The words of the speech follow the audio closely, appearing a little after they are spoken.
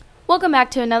Welcome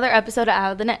back to another episode of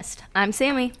Out of the Nest. I'm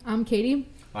Sammy. I'm Katie.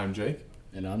 I'm Jake.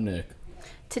 And I'm Nick.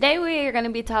 Today we are going to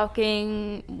be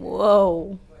talking...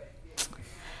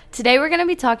 Today we're going to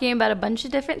be talking about a bunch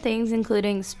of different things,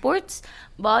 including sports,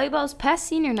 volleyball's past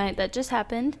senior night that just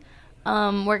happened.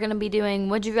 We're going to be doing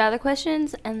Would You Rather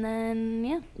questions, and then,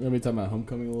 yeah. We're going to be talking about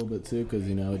homecoming a little bit, too, because,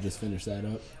 it just finished that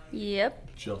up.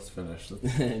 Yep. Just finished.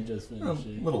 Just finished.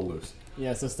 A little loose.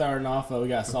 Yeah, so starting off, we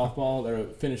got softball.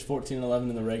 They finished 14-11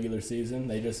 in the regular season.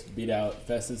 They just beat out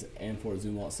Festus and Fort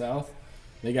Zumwalt South.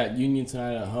 They got Union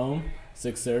tonight at home,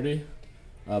 6:30.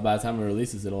 By the time it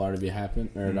releases, it'll already be happened,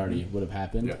 or it already would have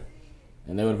happened. Yeah.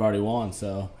 And they would have already won,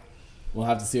 so we'll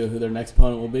have to see who their next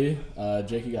opponent will be.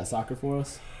 Jake, you got soccer for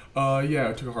us? Yeah,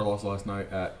 I took a hard loss last night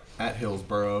at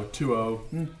Hillsboro,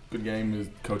 2-0. Good game, as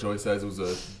Coach always says. It was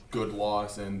a good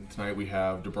loss, and tonight we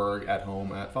have DeBerg at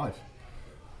home at 5.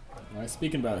 All right,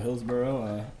 speaking about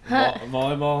Hillsboro,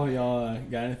 volleyball, y'all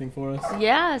got anything for us?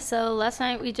 Yeah, so last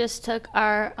night we just took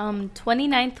our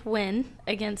 29th win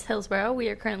against Hillsboro. We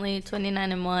are currently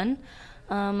 29-1.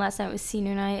 Last night was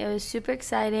senior night. It was super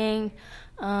exciting.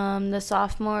 The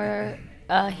sophomore,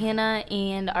 Hannah,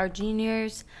 and our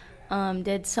juniors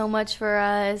did so much for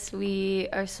us. We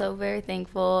are so very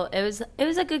thankful. It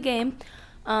was a good game.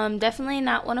 Definitely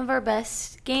not one of our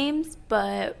best games,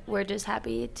 but we're just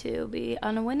happy to be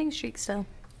on a winning streak still.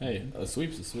 Hey, a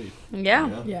sweep's a sweep.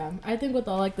 Yeah. I think with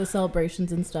all the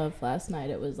celebrations and stuff last night,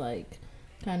 it was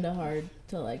kind of hard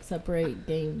to separate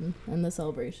game and the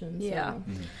celebrations. Yeah. So.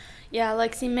 Mm-hmm. Yeah,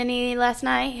 Lexi Minnie last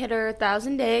night hit her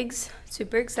 1,000 digs.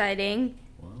 Super exciting.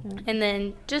 Wow. And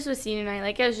then just with senior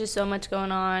night, it was just so much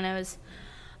going on. It was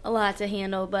a lot to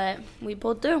handle, but we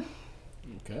pulled through.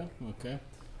 Okay.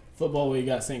 Football, we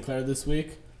got St. Clair this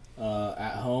week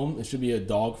at home. It should be a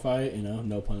dog fight,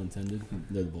 no pun intended.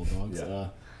 They're the Bulldogs.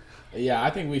 Yeah.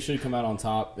 I think we should come out on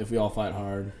top if we all fight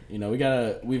hard.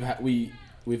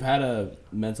 We've had a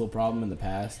mental problem in the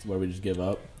past where we just give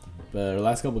up, but our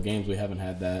last couple games we haven't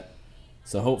had that.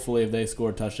 So hopefully, if they score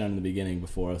a touchdown in the beginning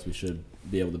before us, we should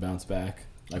be able to bounce back,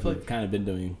 like we've kind of been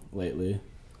doing lately.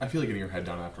 I feel like getting your head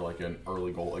down after an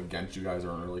early goal against you guys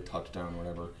or an early touchdown or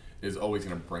whatever is always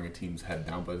going to bring a team's head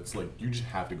down, but it's you just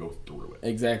have to go through it.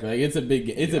 Exactly. It's a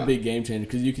big game changer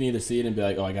because you can either see it and be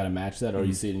like, oh, I got to match that, or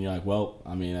you see it and you're like, well,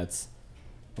 I mean, that's,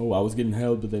 I was getting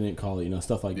held, but they didn't call it,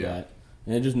 stuff like that.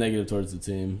 And it's just negative towards the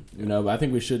team, but I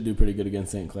think we should do pretty good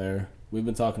against St. Clair. We've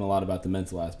been talking a lot about the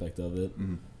mental aspect of it.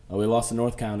 Mm-hmm. We lost to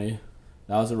North County.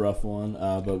 That was a rough one,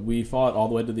 but we fought all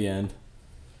the way to the end.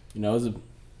 It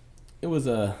was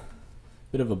a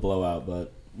bit of a blowout,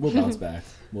 but we'll bounce back.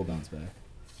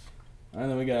 All right,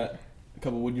 then we got a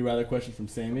couple Would You Rather questions from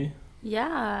Sammy.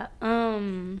 Yeah.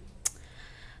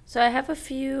 So I have a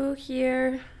few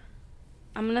here.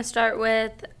 I'm going to start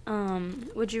with,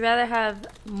 would you rather have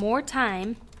more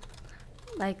time,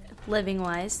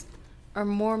 living-wise, or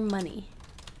more money?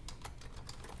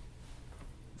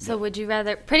 So would you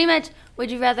rather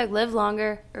live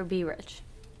longer or be rich?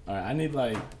 All right, I need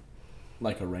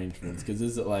arrangements because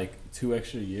is it 2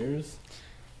 extra years?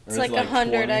 It's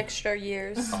 100 extra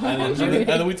years.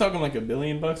 Are we talking $1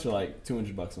 billion or $200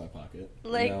 in my pocket?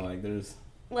 There's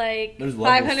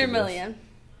 500 million.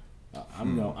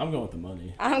 I'm going with the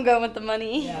money. I'm going with the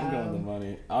money. Yeah. I'm going with the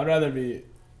money. I'd rather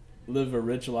live a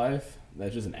rich life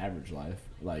that's just an average life,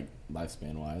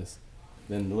 lifespan wise,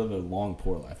 than live a long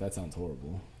poor life. That sounds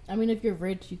horrible. I mean, if you're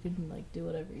rich, you can do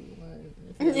whatever you want.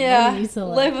 If money, so,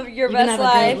 live your best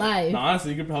life. No,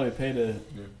 honestly, you could probably pay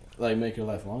to make your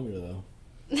life longer though.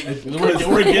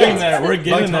 we're getting there. We're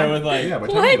getting there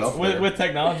with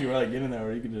technology. We're getting there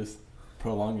where you can just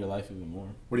prolong your life even more.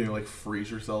 What do you freeze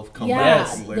yourself? Come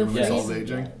back later when it's all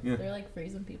aging. Yeah. They're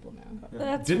freezing people now. Yeah.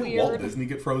 That's Didn't weird. Walt Disney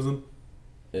get frozen?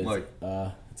 It's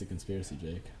a conspiracy,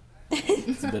 Jake.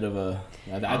 It's a bit of a.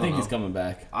 I think he's coming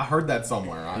back. I heard that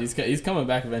somewhere. He's coming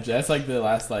back eventually. That's the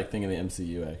last thing in the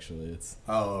MCU. Actually, it's.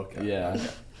 Oh, okay. Yeah. Okay.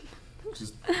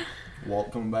 Just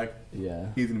Walt coming back. Yeah.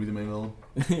 He's gonna be the main villain.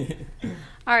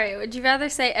 All right. Would you rather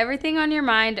say everything on your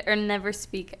mind or never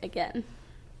speak again?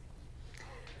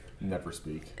 Never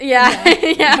speak. Yeah.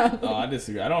 Yeah. Oh, I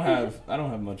disagree. I don't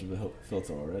have much of a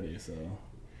filter already, so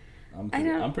I'm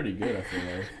pretty good. I feel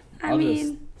like I'll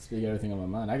just speak everything on my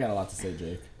mind. I got a lot to say,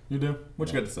 Jake. You do? What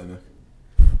you got to say, Nick?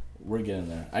 We're getting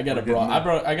there. I got a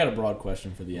broad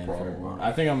question for the end for everyone.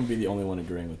 I think I'm gonna be the only one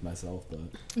agreeing with myself, but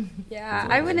yeah,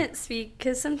 I wouldn't speak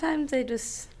because sometimes I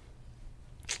just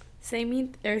say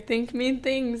mean or think mean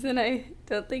things, and I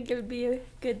don't think it would be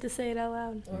good to say it out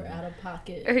loud. Or out of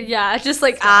pocket. Or just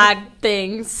odd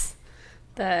things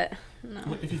that.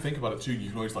 No. If you think about it too, you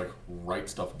can always write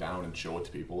stuff down and show it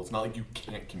to people. It's not like you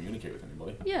can't communicate with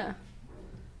anybody. Yeah.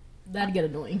 That'd get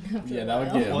annoying. Yeah, that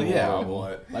would get Well, yeah, horrible.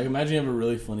 what? Like, imagine you have a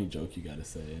really funny joke you gotta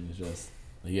say, and it's just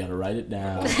like, you gotta write it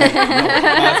down. By the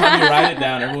time you write it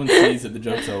down, everyone sees that the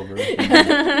joke's over.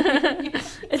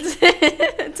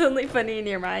 It's only funny in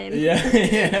your mind.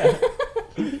 Yeah.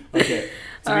 Okay.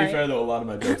 To be fair, though, a lot of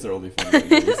my jokes are only funny.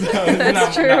 So it's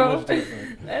That's true. Not much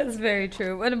different. That's very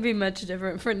true. Wouldn't be much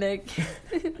different for Nick.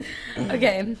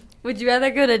 Okay. Would you rather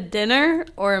go to dinner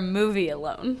or a movie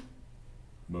alone?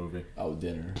 Movie. Oh,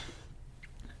 dinner.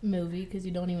 Movie, because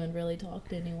you don't even really talk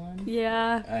to anyone.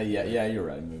 Yeah. Yeah, you're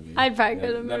right. Movie. I'd probably go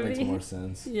to a That movie. makes more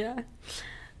sense. Yeah.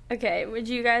 Okay. Would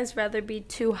you guys rather be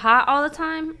too hot all the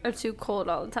time or too cold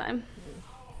all the time?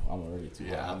 I'm already too.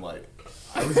 Yeah, hot. I'm like,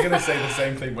 I was gonna say the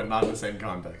same thing, but not in the same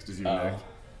context as you, Nick.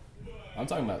 I'm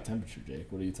talking about temperature, Jake.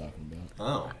 What are you talking about?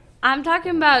 Oh. I'm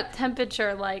talking about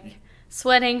temperature, like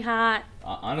sweating hot.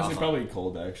 Honestly, probably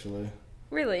cold, actually.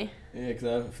 Really? Yeah,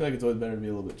 because I feel like it's always better to be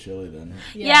a little bit chilly than.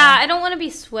 Yeah, I don't want to be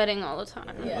sweating all the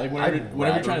time. Yeah. Like I'd whenever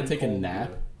rather you're trying to be take a cold,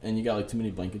 nap yeah. and you got like too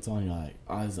many blankets on, you're like,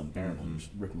 oh, this is unbearable. Just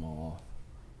rip them all off.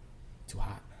 Too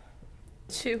hot.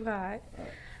 Too hot.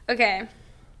 Okay.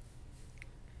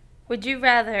 Would you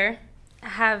rather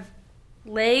have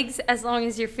legs as long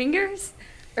as your fingers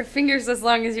or fingers as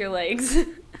long as your legs?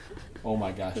 Oh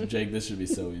my gosh, Jake, this should be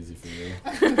so easy for you.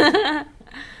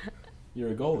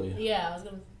 You're a goalie Yeah, I was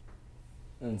gonna.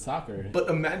 in soccer. But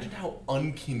imagine how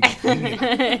inconvenient.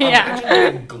 Yeah. Imagine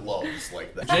wearing gloves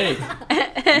like that. Jake,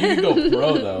 you could go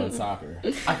pro though in soccer.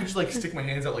 I could just like stick my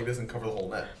hands out like this and cover the whole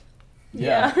net.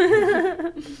 Yeah.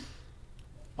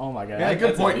 Oh my god. Yeah, good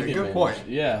that's a point, big good advantage. point.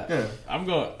 Yeah. Yeah. I'm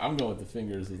going with the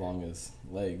fingers as long as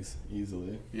legs,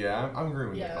 easily. Yeah, I'm agreeing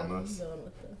with Nick Yeah, on I'm this. going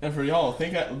with the. And for y'all,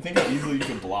 think how easily you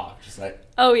can block. Just like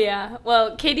Oh, yeah.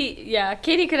 Well, Katie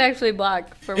could actually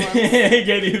block for once.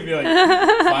 Katie would be like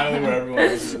finally where everyone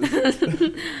else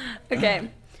is. Okay.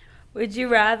 Would you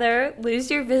rather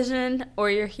lose your vision or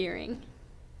your hearing?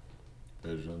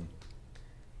 Vision.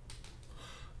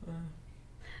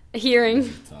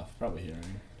 Hearing. Tough. Probably hearing.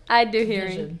 I do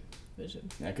hearing. Vision.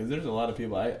 Yeah, because there's a lot of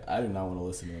people I do not want to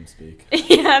listen to them speak.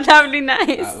 Yeah, that would be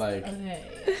nice. Like Okay.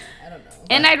 I don't know.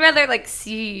 And I'd rather like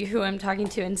see who I'm talking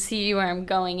to and see where I'm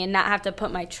going and not have to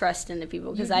put my trust into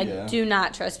people because I Yeah. do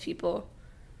not trust people.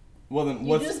 well then You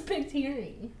what's just picked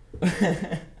hearing.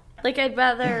 Like I'd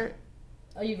rather,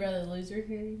 Oh, you'd rather lose your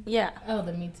hearing? yeah, Oh,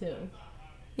 then me too.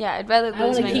 yeah, I'd rather I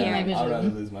lose wanna my keep my hearing. vision. I'd rather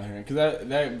lose my hearing because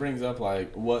that brings up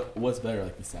like what's better,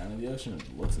 like the sound of the ocean or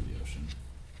the looks of the ocean.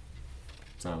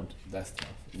 Sound. That's tough.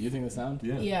 You think the sound?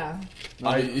 Yeah. Yeah.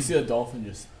 No, you see a dolphin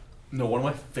just. No, one of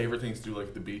my favorite things to do like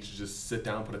at the beach is just sit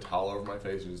down, put a towel over my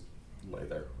face, and just lay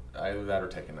there. Either that or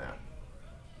take a nap.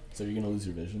 So you're gonna lose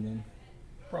your vision then?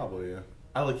 Probably, yeah.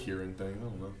 I like hearing things. I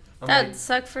don't know. I'm That'd like,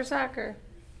 suck for soccer.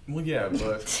 well, yeah, but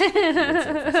What's up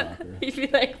for soccer? You'd be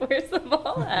like, where's the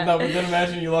ball at? No, but then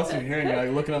imagine you lost your hearing. You're like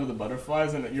looking up at the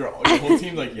butterflies, and your whole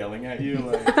team's like yelling at you.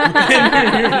 Like,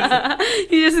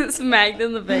 You just get smacked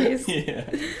in the face. yeah.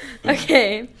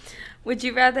 Okay. Would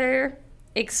you rather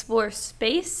explore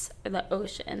space or the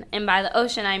ocean? And by the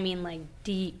ocean, I mean like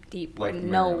deep, deep, where like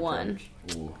no Mario one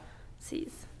Kart. Ooh,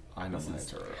 sees. I know This my is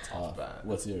answer off tough. the bat.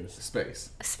 What's yours? Space.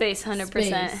 Space, 100%.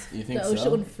 Space. You think the ocean so?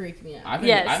 would freak me out. I think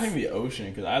Yes. I think the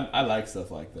ocean because I like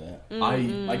stuff like that.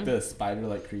 Like the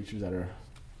spider-like creatures that are.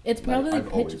 It's probably I've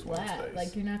pitch always wanted black. space.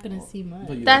 Like you're not gonna see much.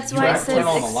 But you, That's you why I act- said turn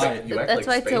on the light. You act that's like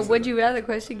why I said space would is you it. rather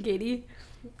question, Katie?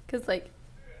 Because like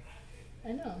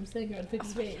I know. I'm saying I'd pick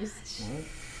space.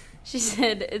 she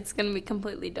said it's gonna be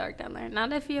completely dark down there.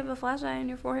 Not if you have a flashlight on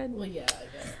your forehead. Well, yeah,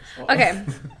 I guess.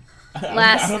 Okay.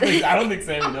 Last- I don't think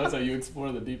Sammy knows how you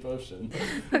explore the deep ocean.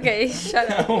 Okay, shut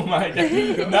up. Oh my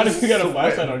god! Not if you got a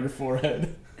flashlight on your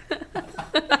forehead.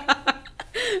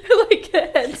 Like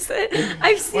a headset.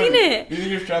 I've seen Wait, it. You think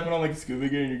you're strapping on like scuba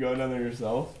gear and you're going down there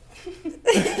yourself?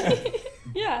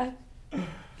 Yeah. All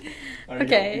right,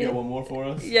 Okay. You got one more for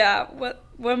us? Yeah. What?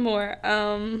 One more.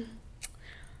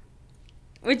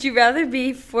 Would you rather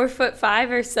be 4'5"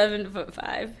 or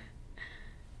 7'5"?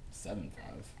 7'5".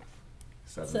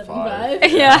 7'5". 7'5".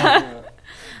 Yeah.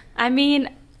 I mean,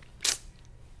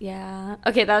 yeah.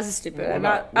 Okay, that was a stupid one.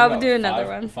 I'll do another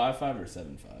one. 5'5" or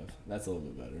 7'5". That's a little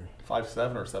bit better.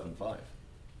 5'7" or 7'5".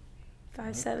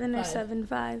 5'7" or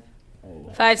 7'5"?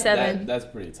 Oh, 5'7". That's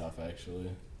pretty tough, actually.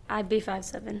 I'd be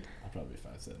 5'7". I'd probably be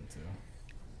 5'7" too.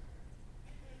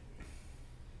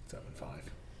 7'5".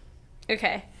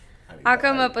 Okay. I need I'll that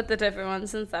come height. up with a different one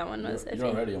since that one was You're iffy.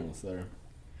 already almost there.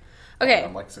 Okay.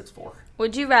 I'm like 6'4".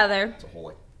 Would you rather It's a whole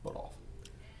like foot off.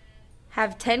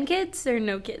 have 10 kids or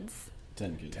no kids?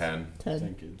 10 kids. 10.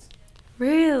 10 kids.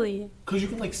 Really? Because you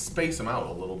can like space them out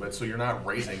a little bit, so you're not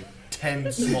raising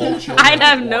 10 small children. I'd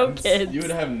have at no once. kids. You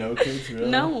would have no kids, really?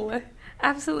 No,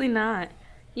 absolutely not.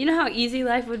 You know how easy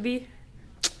life would be?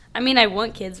 I mean, I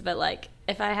want kids, but like,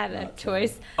 if I had a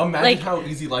choice. Imagine like, how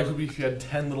easy life would be if you had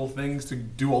 10 little things to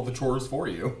do all the chores for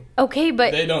you. Okay,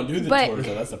 but They don't do the chores,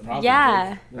 though. That's the problem.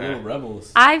 Yeah. They're little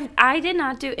rebels. I did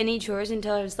not do any chores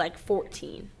until I was like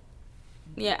 14.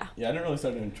 Yeah. Yeah, I didn't really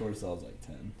start doing chores until I was like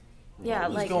 10. Yeah,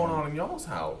 What's like going on in y'all's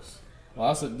house? Well,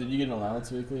 also, did you get an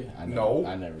allowance weekly? No.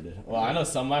 I never did. Well, I know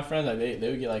some of my friends, like, they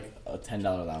would get like a $10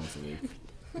 allowance a week.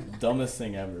 Dumbest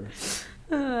thing ever.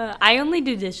 I only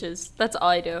do dishes. That's all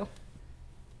I do.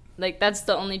 Like, that's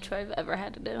the only chore I've ever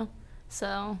had to do.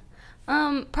 So,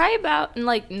 probably about,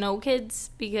 like, no kids,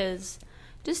 because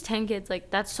just 10 kids,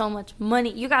 like, that's so much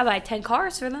money. You gotta buy 10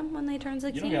 cars for them when they turn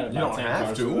 16. You don't gotta You buy don't 10 have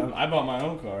cars to. for them. I bought my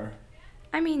own car.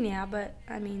 I mean, yeah, but,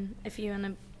 I mean, if you end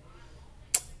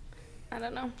up, I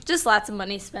don't know. Just lots of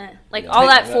money spent. Like, Yeah, all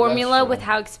that that's formula true. with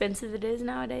how expensive it is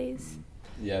nowadays.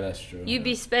 Yeah, that's true. You'd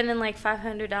be spending, like,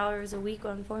 $500 a week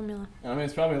on formula. I mean,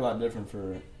 it's probably a lot different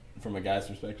from a guy's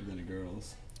perspective than a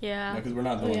girl's. Yeah. Because we're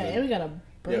not Oh doing yeah, it. and we gotta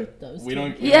birth those. We too.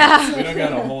 don't. Yeah. We don't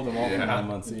gotta hold them all for Yeah. 9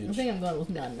 months I each. think I'm going with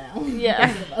none now. Yeah.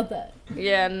 Thinking about that.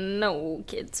 Yeah, no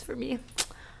kids for me.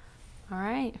 All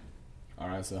right. All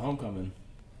right, so homecoming.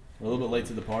 We're a little bit late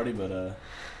to the party, but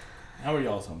how are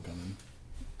y'all's homecoming?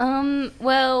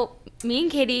 Well, me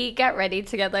and Katie got ready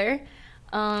together.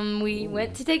 We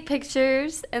went to take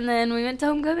pictures, and then we went to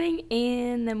homecoming,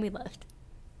 and then we left.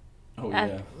 Oh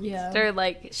Uh, yeah.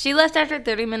 Yeah. She left after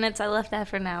 30 minutes. I left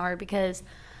after an hour because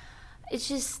it's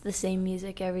just the same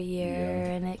music every year,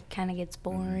 Yeah. and it kind of gets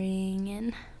boring.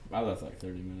 And I left like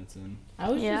 30 minutes in. I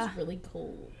was Yeah. just really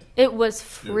cold. it was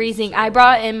freezing. so I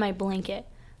brought in my blanket.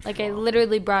 Like, I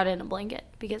literally brought in a blanket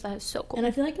because I was so cold. And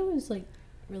I feel like it was like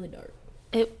really dark.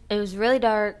 It was really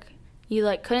dark. You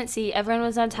like couldn't see. Everyone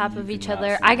was on top You of could each not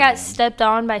other. see I got anyone. stepped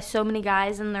on by so many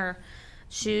guys in their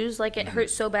shoes. Like, it hurt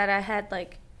so bad. I had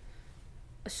like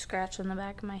a scratch on the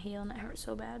back of my heel, and it hurt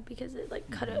so bad because it like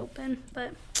cut it open.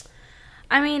 But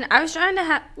I mean, I was trying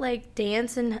to like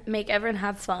dance and make everyone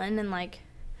have fun and like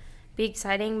be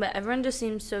exciting, but everyone just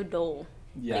seemed so dull.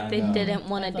 Yeah, Like, I they know. didn't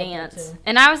want I to felt that dance. too.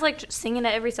 And I was like singing to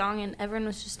every song, and everyone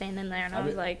was just standing there, and I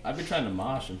was like, I've been trying to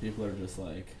mosh, and people are just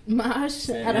like, Mosh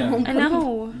Yeah. at a I I homecoming.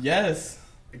 know. yes.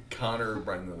 Connor,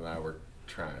 Brendan, and I were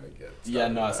trying to get. Yeah,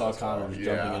 no, I saw started Connor as just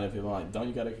well. jumping in at people. I'm like, don't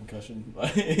you got a concussion?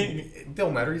 Like, It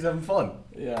don't matter. He's having fun.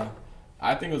 yeah.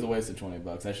 I think it was a waste of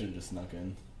 $20. I should have just snuck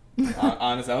in.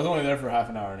 Honestly, I was only there for half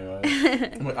an hour anyway.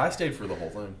 I'm like, I stayed for the whole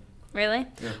thing. Really?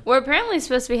 Yeah. We're apparently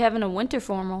supposed to be having a winter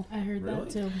formal. I heard Really? that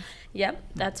too. Yep,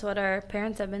 that's what our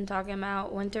parents have been talking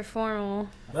about. Winter formal.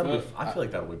 I feel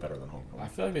like that'll be better than homecoming. I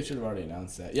feel like they should have already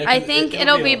announced that. Yeah, I 'cause think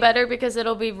it'll it'll be a- better because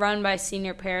it'll be run by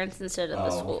senior parents instead of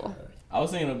the Oh, school. okay. I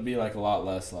was thinking it would be like a lot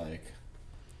less like.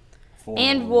 Formal,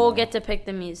 And we'll get to pick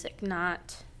the music,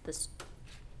 not this.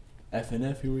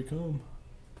 FNF, here we come.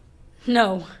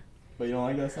 No, But you don't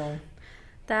like that song?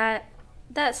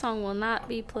 that song will not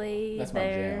be played That's my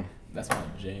there. jam. That's my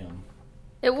jam.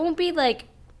 It won't be like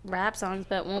rap songs,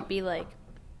 but it won't be like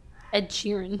Ed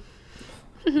Sheeran.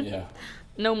 Yeah.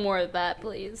 No more of that,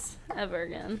 please, ever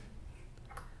again.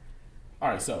 All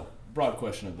right, so broad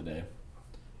question of the day: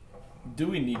 do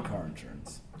we need car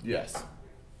insurance? Yes.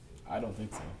 I don't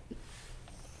think so.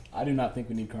 I do not think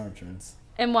we need car insurance.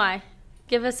 And why?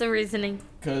 Give us a reasoning.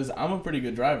 Because I'm a pretty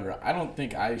good driver. I don't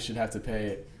think I should have to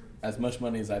pay as much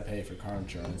money as I pay for car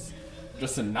insurance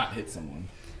just to not hit someone.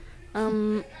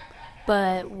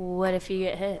 But what if you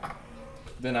get hit?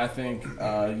 Then I think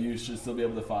you should still be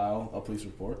able to file a police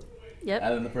report. Yep.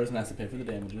 And then the person has to pay for the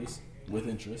damages with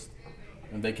interest.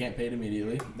 And they can't pay it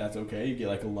immediately. That's okay. You get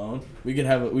like a loan. We could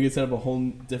set up a whole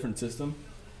different system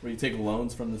where you take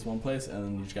loans from this one place and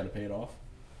then you just got to pay it off.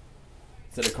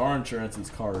 Instead of car insurance, it's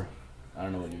car. I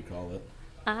don't know what you call it.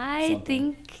 I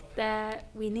Something. think that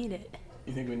we need it.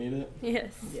 You think we need it?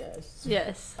 Yes. Yes.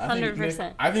 Yes. I think-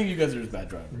 100%. I think you guys are just bad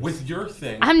drivers. With your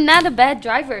thing, I'm not a bad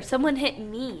driver. Someone hit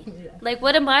me. Yeah. Like,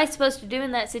 what am I supposed to do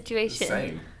in that the situation?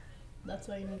 same. That's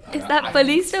why you need. Is that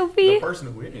funny, The Sophie?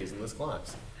 person who hit me is in this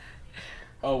class.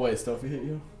 Oh wait, Sophie hit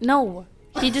you? No.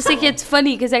 He just think it's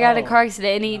funny because I got a Oh. car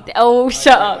accident and he. Oh,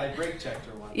 shut I up. brake checked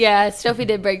her once. Yeah, Sophie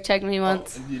did brake check me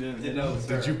once. You didn't. Didn't know it was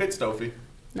Did her. you hit Stofy?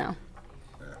 No.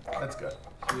 Yeah, that's good.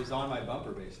 She was on my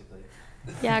bumper, basically.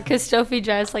 Yeah, because Sophie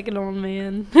drives like an old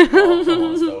man. Oh, come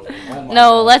on, Stofy. Oh my No,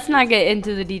 God. let's not get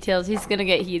into the details. He's going to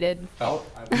get heated. Oh,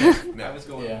 I was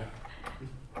going. Yeah.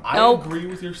 I Nope. agree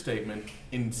with your statement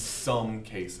in some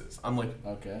cases. I'm like,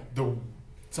 Okay.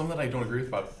 something that I don't agree with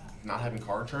about not having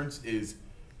car insurance is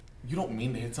you don't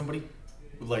mean to hit somebody.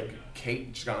 Like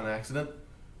Kate just got in an accident.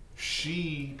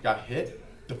 she got hit.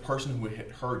 The person who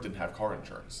hit her didn't have car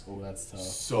insurance. Oh, that's tough.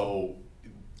 So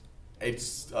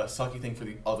it's a sucky thing for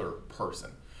the other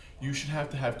person. You should have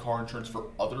to have car insurance for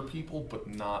other people, but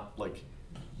not like.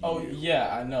 Oh you.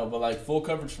 yeah, I know, but like full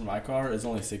coverage for my car is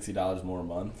only $60 more a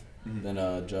month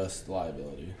than just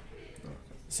liability.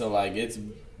 So like it's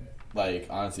like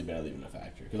honestly barely even a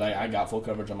factor because I got full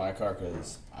coverage on my car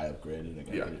because I upgraded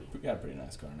and got a pretty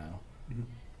nice car now.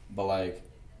 But like,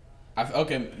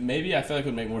 maybe I feel like it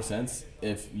would make more sense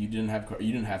if you didn't have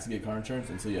to get car insurance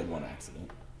until you had one accident.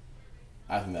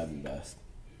 I think that'd be best.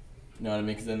 You know what I mean?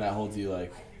 Because then that holds you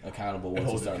like accountable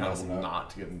once you start messing up. Not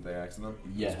to get into the accident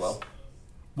Yes. as well.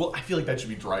 Well, I feel like that should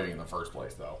be driving in the first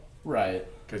place, though. Right.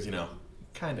 Because,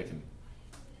 kind of can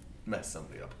mess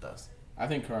somebody up with us. I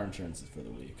think car insurance is for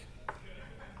the weak.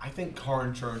 I think car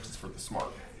insurance is for the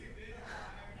smart.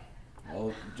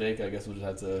 Well, Jake, I guess we'll just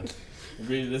have to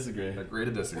agree to disagree. Agree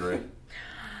to disagree.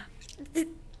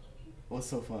 What's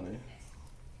so funny?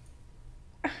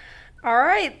 All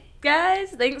right, guys.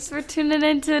 Thanks for tuning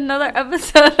in to another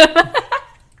episode.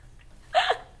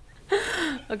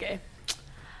 Okay.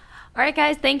 All right,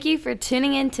 guys. Thank you for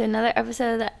tuning in to another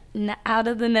episode of Out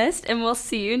of the Nest, and we'll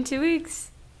see you in 2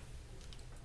 weeks.